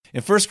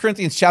In 1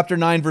 Corinthians chapter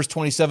 9, verse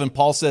 27,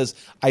 Paul says,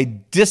 I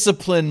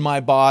discipline my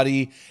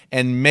body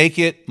and make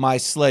it my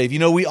slave. You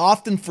know, we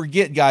often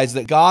forget, guys,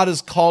 that God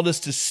has called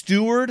us to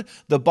steward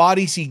the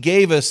bodies he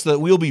gave us so that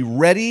we'll be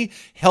ready,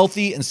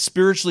 healthy, and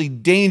spiritually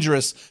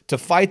dangerous to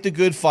fight the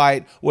good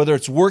fight, whether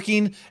it's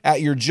working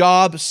at your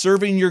job,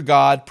 serving your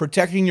God,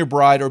 protecting your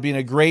bride, or being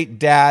a great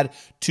dad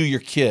to your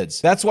kids.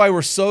 That's why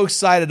we're so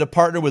excited to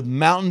partner with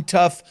Mountain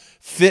Tough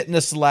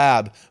Fitness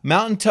Lab.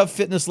 Mountain Tough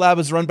Fitness Lab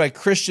is run by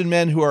Christian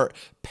men who are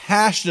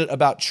passionate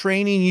about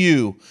training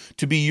you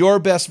to be your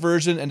best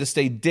version and to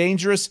stay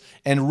dangerous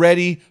and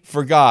ready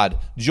for God.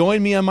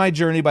 Join me on my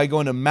journey by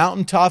going to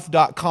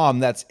mountaintough.com.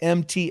 That's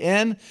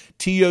MTNTOUGH,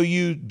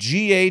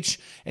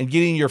 and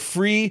getting your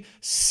free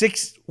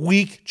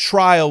 6-week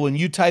trial when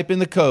you type in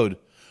the code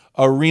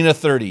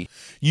ARENA30.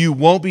 You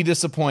won't be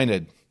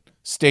disappointed.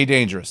 Stay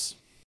dangerous.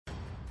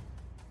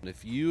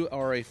 If you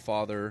are a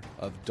father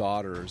of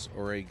daughters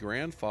or a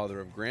grandfather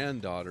of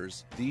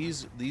granddaughters,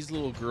 these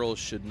little girls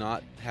should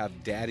not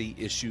have daddy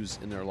issues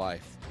in their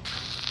life.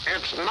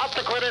 It's not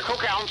the critic who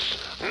counts,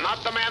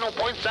 not the man who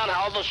points out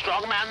how the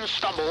strong man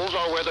stumbles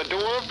or where the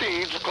doer of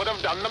deeds could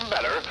have done them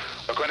better.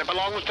 The credit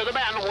belongs to the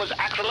man who was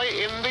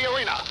actually in the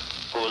arena,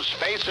 whose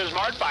face is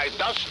marked by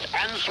dust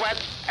and sweat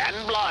and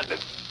blood.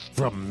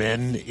 From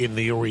Men in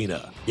the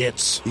Arena,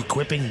 it's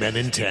Equipping Men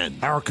in 10.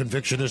 Our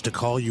conviction is to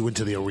call you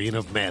into the arena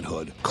of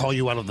manhood, call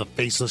you out of the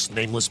faceless,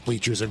 nameless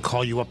bleachers, and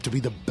call you up to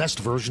be the best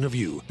version of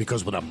you,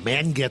 because when a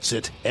man gets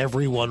it,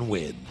 everyone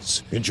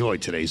wins. Enjoy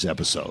today's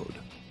episode.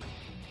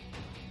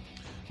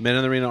 Men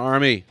in the Arena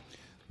Army,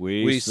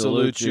 we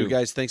salute you.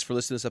 Guys, thanks for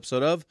listening to this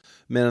episode of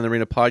Men in the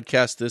Arena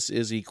podcast. This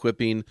is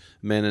Equipping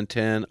Men in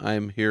 10.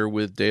 I'm here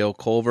with Dale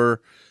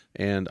Culver,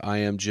 and I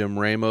am Jim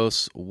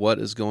Ramos. What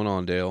is going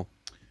on, Dale?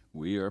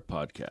 We are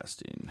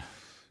podcasting. Do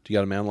you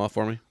got a man law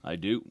for me? I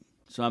do.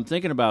 So I'm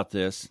thinking about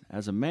this.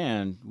 As a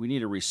man, we need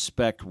to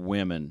respect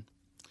women.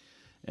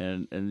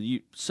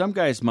 And some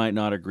guys might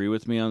not agree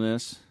with me on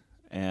this,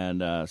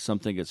 and some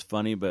think it's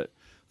funny, but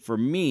for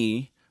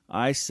me,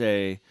 I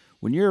say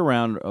when you're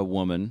around a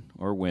woman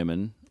or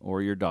women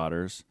or your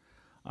daughters,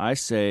 I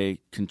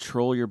say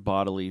control your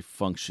bodily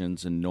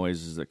functions and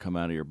noises that come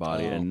out of your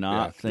body and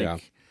not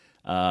think,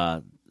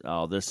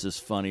 oh, this is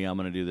funny, I'm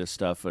going to do this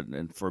stuff.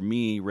 And for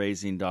me,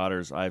 raising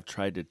daughters, I've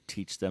tried to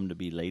teach them to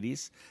be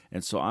ladies,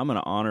 and so I'm going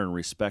to honor and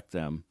respect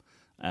them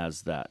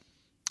as that.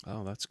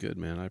 Oh, that's good,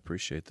 man. I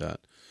appreciate that.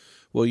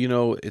 Well, you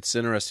know, it's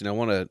interesting. I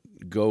want to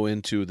go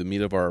into the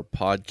meat of our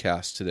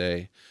podcast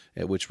today,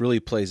 which really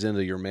plays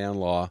into your man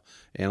law,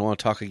 and I want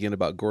to talk again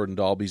about Gordon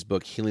Dalby's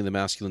book, Healing the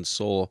Masculine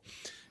Soul.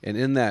 And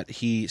in that,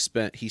 he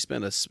spent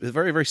a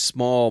very, very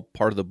small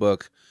part of the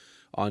book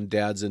on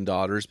dads and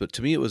daughters, but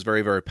to me it was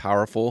very, very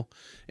powerful.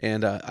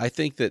 And I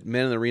think that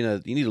Men in the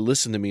Arena, you need to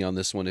listen to me on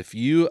this one. If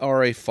you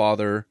are a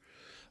father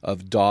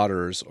of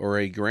daughters or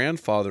a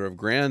grandfather of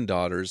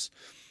granddaughters,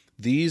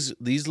 these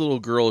little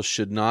girls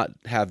should not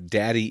have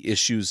daddy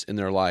issues in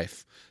their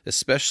life,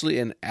 especially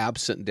an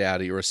absent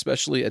daddy, or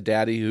especially a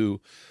daddy who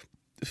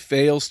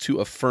fails to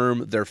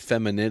affirm their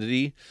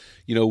femininity.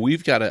 You know,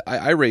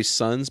 I raise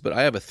sons, but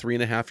I have a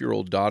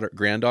 3.5-year-old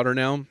granddaughter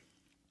now.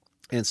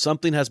 And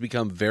something has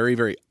become very,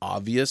 very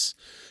obvious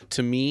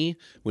to me.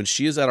 When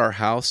she is at our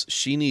house,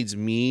 she needs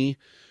me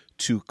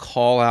to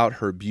call out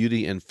her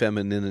beauty and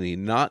femininity,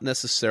 not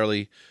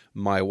necessarily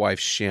my wife,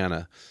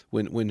 Shanna.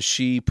 When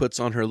she puts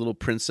on her little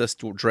princess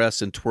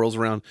dress and twirls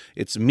around,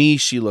 it's me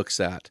she looks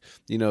at.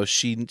 You know,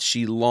 she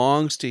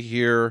longs to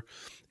hear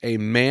a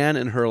man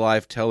in her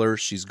life tell her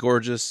she's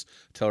gorgeous,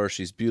 tell her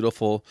she's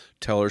beautiful,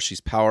 tell her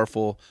she's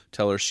powerful,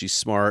 tell her she's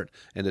smart,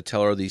 and to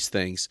tell her these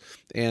things.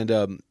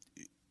 And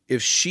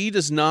if she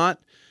does not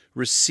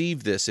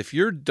receive this, if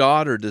your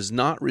daughter does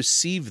not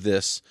receive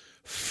this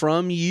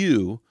from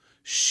you,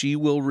 she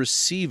will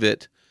receive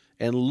it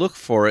and look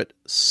for it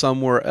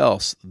somewhere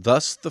else.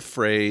 Thus the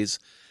phrase,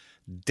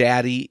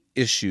 daddy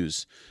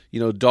issues. You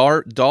know,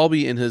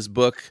 Dalby in his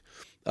book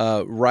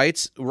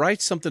writes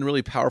something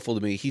really powerful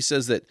to me. He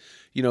says that,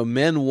 you know,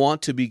 men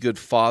want to be good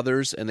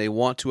fathers and they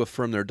want to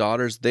affirm their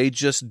daughters. They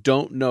just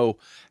don't know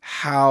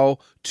how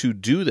to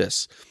do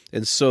this.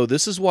 And so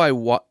this is why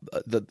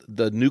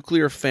the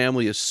nuclear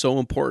family is so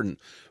important.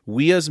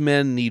 We as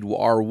men need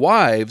our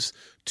wives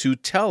to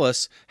tell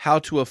us how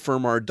to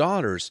affirm our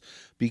daughters,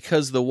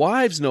 because the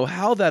wives know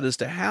how that is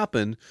to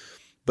happen,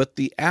 but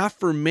the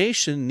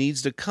affirmation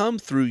needs to come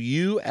through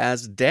you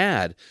as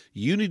dad.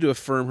 You need to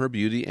affirm her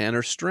beauty and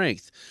her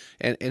strength.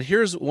 And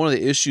here's one of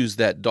the issues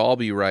that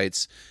Dalby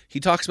writes. He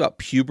talks about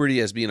puberty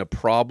as being a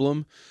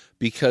problem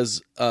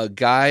because,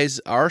 guys,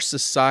 our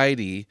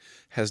society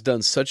has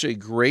done such a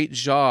great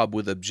job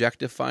with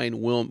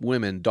objectifying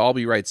women.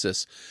 Dalby writes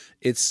this.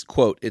 It's,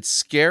 quote, "It's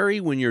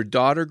scary when your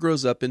daughter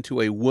grows up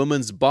into a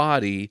woman's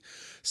body,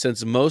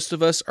 since most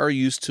of us are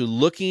used to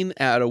looking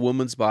at a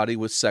woman's body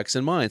with sex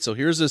in mind." So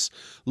here's this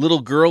little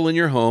girl in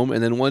your home,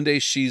 and then one day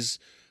she's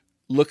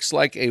looks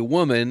like a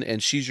woman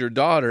and she's your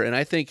daughter. And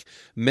I think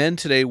men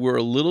today, we're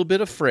a little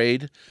bit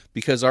afraid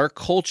because our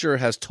culture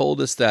has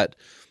told us that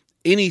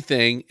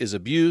anything is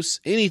abuse,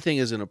 anything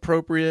is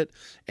inappropriate,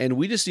 and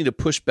we just need to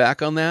push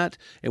back on that,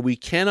 and we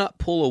cannot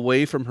pull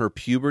away from her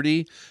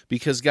puberty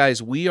because,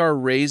 guys, you are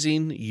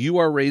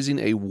raising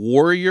a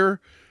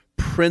warrior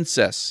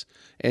princess,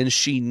 and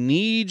she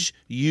needs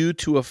you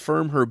to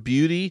affirm her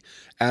beauty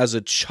as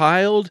a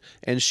child,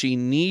 and she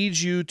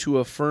needs you to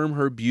affirm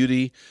her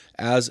beauty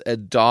as a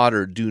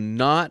daughter. Do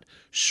not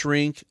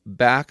shrink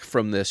back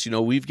from this.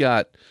 We've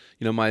got,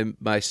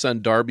 my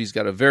son Darby's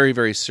got a very,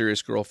 very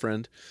serious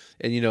girlfriend,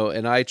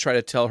 and I try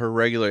to tell her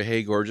regularly,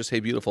 hey, gorgeous, hey,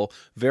 beautiful,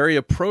 very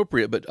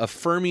appropriate, but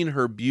affirming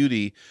her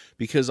beauty,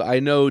 because I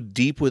know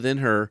deep within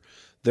her,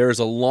 there's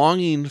a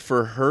longing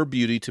for her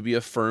beauty to be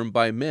affirmed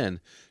by men.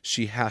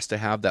 She has to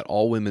have that.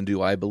 All women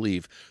do, I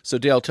believe. So,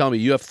 Dale, tell me,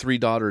 you have 3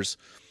 daughters.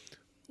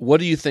 What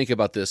do you think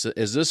about this?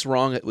 Is this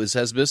wrong?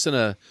 Has this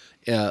been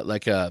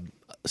a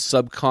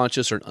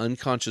subconscious or an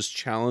unconscious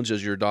challenge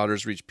as your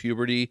daughters reach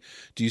puberty?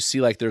 Do you see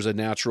like there's a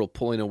natural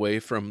pulling away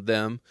from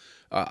them?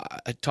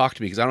 Talk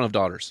to me, because I don't have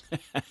daughters.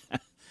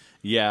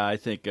 Yeah, I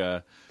think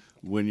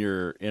when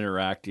you're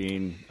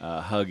interacting,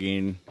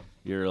 hugging,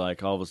 you're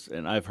like all of us,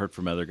 and I've heard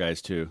from other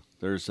guys too.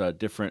 There's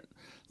different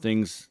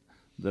things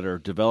that are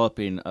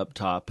developing up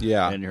top.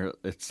 Yeah, and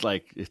it's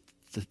like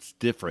it's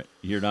different.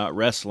 You're not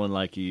wrestling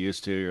like you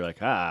used to. You're like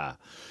but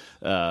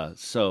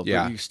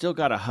you still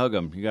got to hug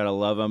them. You got to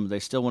love them. They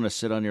still want to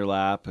sit on your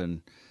lap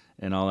and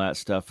all that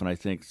stuff. And I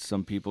think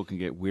some people can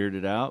get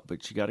weirded out,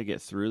 but you got to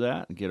get through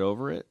that and get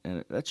over it.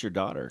 And that's your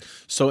daughter.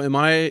 So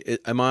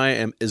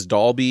is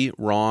Dalby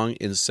wrong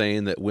in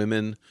saying that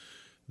women,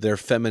 their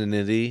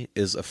femininity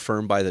is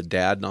affirmed by the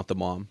dad, not the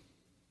mom?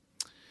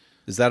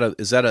 Is that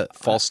a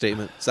false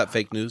statement? Is that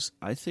fake news?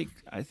 I think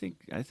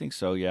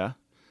so. Yeah.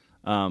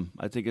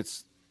 I think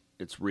it's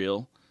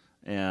real.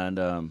 And,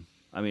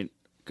 I mean,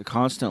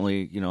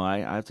 constantly, I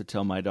have to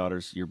tell my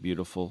daughters, you're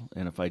beautiful.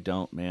 And if I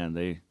don't, man,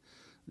 they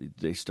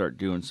start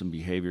doing some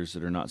behaviors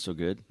that are not so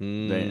good.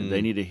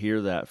 They need to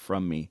hear that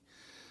from me.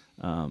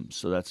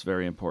 So that's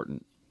very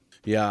important.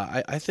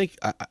 Yeah, I think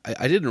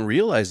I didn't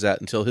realize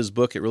that until his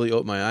book. It really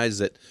opened my eyes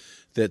that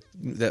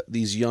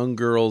these young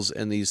girls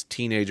and these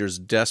teenagers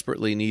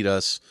desperately need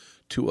us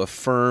to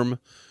affirm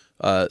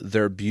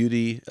their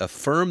beauty,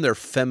 affirm their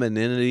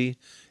femininity,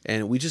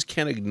 and we just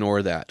can't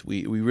ignore that.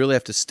 We really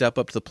have to step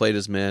up to the plate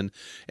as men,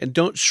 and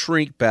don't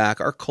shrink back.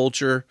 Our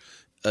culture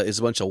is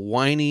a bunch of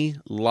whiny,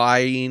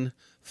 lying,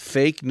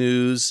 fake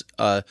news.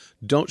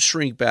 Don't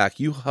shrink back.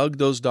 You hug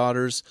those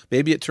daughters.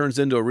 Maybe it turns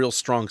into a real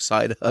strong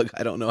side hug.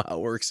 I don't know how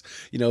it works,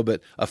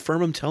 but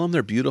affirm them. Tell them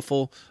they're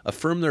beautiful.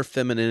 Affirm their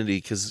femininity,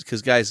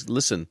 because guys,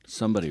 listen.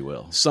 Somebody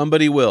will.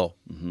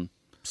 Mm-hmm.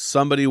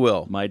 Somebody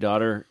will. My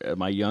daughter,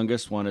 my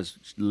youngest one,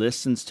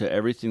 listens to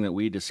everything that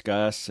we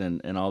discuss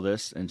and all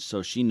this, and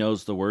so she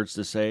knows the words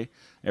to say.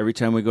 Every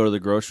time we go to the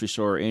grocery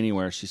store or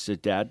anywhere, she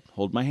said, Dad,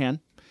 hold my hand.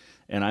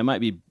 And I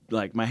might be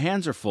like, my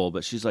hands are full,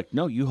 but she's like,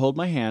 no, you hold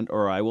my hand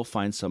or I will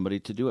find somebody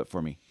to do it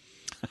for me.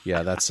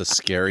 Yeah, that's a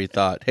scary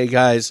thought. Hey,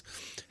 guys,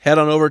 head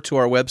on over to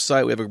our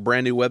website. We have a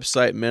brand new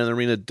website,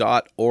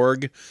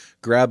 meninthearena.org.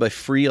 Grab a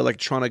free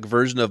electronic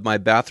version of my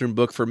bathroom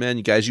book for men.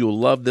 You guys, you will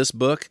love this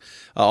book.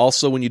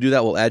 Also, when you do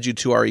that, we'll add you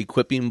to our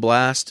equipping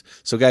blast.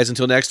 So, guys,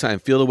 until next time,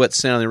 feel the wet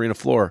sand on the arena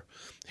floor.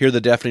 Hear the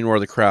deafening roar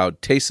of the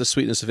crowd. Taste the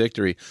sweetness of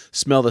victory.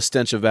 Smell the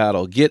stench of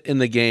battle. Get in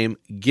the game.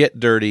 Get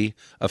dirty.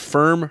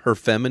 Affirm her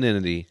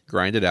femininity.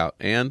 Grind it out.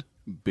 And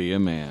be a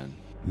man.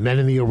 Men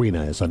in the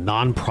Arena is a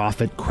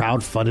non-profit,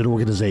 crowd-funded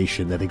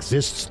organization that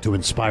exists to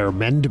inspire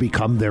men to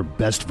become their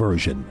best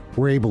version.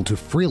 We're able to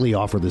freely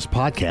offer this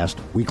podcast,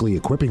 weekly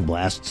equipping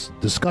blasts,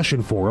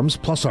 discussion forums,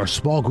 plus our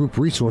small group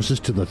resources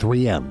to the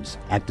 3Ms,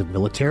 active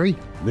military,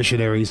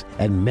 missionaries,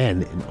 and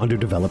men in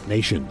underdeveloped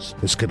nations.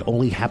 This could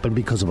only happen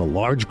because of a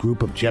large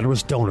group of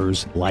generous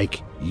donors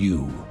like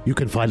you. You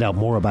can find out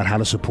more about how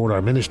to support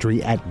our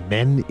ministry at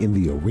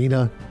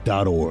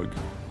meninthearena.org.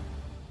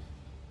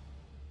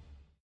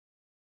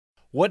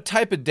 What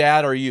type of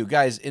dad are you?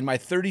 Guys, in my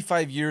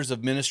 35 years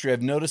of ministry,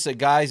 I've noticed that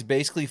guys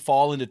basically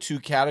fall into 2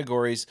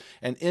 categories.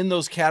 And in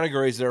those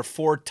categories, there are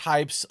 4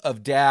 types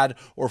of dad,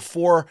 or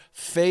 4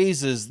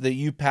 phases that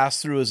you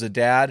pass through as a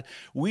dad.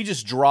 We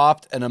just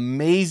dropped an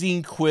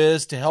amazing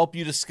quiz to help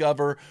you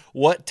discover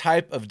what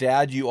type of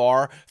dad you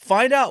are.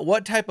 Find out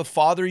what type of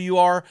father you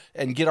are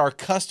and get our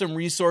custom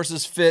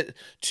resources fit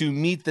to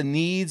meet the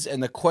needs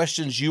and the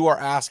questions you are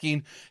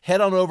asking.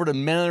 Head on over to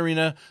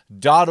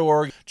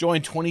meninthearena.org.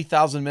 Join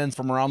 20,000 men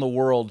from around the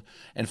world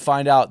and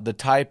find out the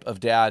type of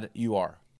dad you are.